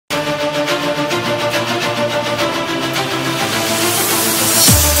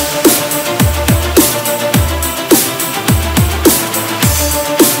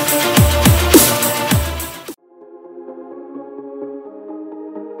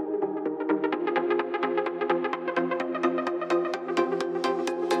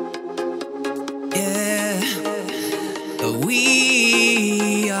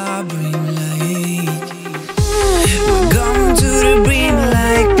We are Dreamlike. We're going to the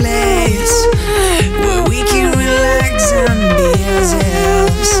Dreamlike place where we can relax and be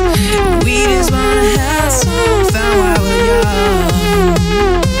ourselves. We just wanna have some fun while we're young.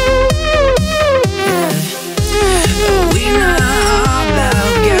 Yeah. We know all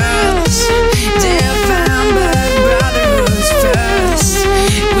about girls. They're fine, but brotherhood's first.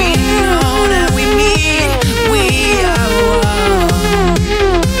 We know that we meet, we are one.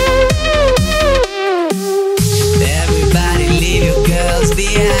 Everybody leave your girls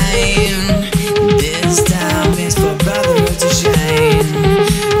behind.